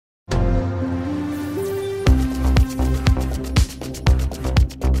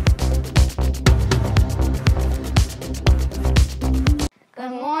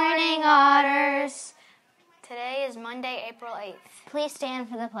April 8th. Please stand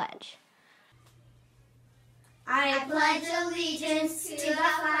for the pledge. I pledge allegiance to the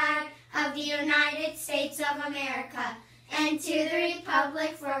flag of the United States of America and to the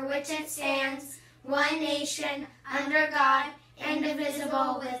republic for which it stands, one nation, under God,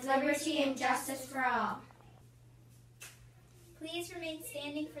 indivisible, with liberty and justice for all. Please remain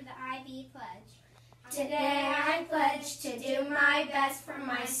standing for the IB pledge. Today I pledge to do my best for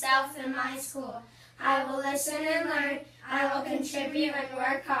myself and my school. I will listen and learn, I will contribute and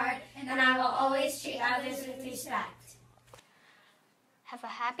work hard, and I will always treat others with respect. Have a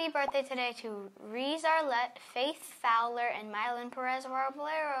happy birthday today to Reese Arlette, Faith Fowler, and Mylon Perez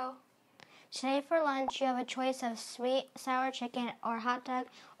Barballero. Today for lunch, you have a choice of sweet sour chicken or hot dog,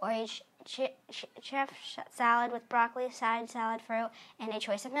 or a chef salad with broccoli, side salad, fruit, and a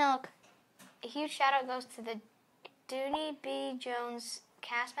choice of milk. A huge shout out goes to the Dooney B. Jones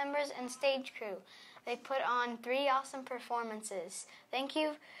cast members and stage crew. They put on 3 awesome performances. Thank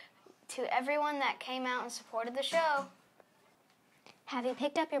you to everyone that came out and supported the show. Have you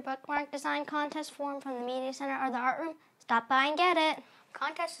picked up your bookmark design contest form from the Media Center or the Art Room? Stop by and get it.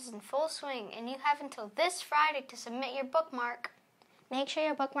 Contest is in full swing, and you have until this Friday to submit your bookmark. Make sure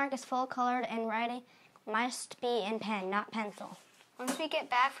your bookmark is full-colored and writing must be in pen, not pencil. Once we get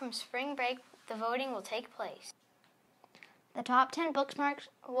back from spring break, the voting will take place. The top 10 bookmarks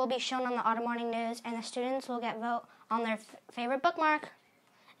will be shown on the Otter Morning News, and the students will get vote on their favorite bookmark.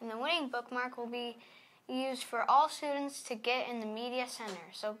 And the winning bookmark will be used for all students to get in the Media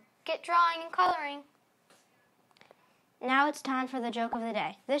Center. So get drawing and coloring. Now it's time for the joke of the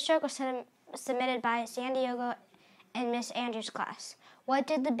day. This joke was submitted by San Diego in Miss Andrews' class. What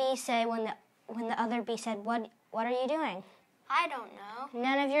did the bee say when the other bee said, What are you doing? I don't know.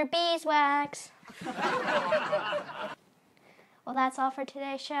 None of your beeswax. Well, that's all for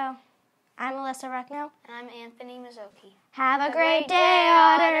today's show. I'm Alyssa Reckno. And I'm Anthony Mazzoki. Have a great day,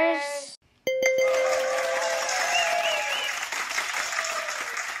 Otters!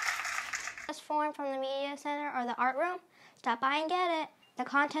 This form from the Media Center or the Art Room, stop by and get it. The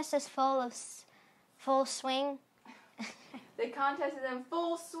contest is full swing. The contest is in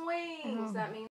full swing. That means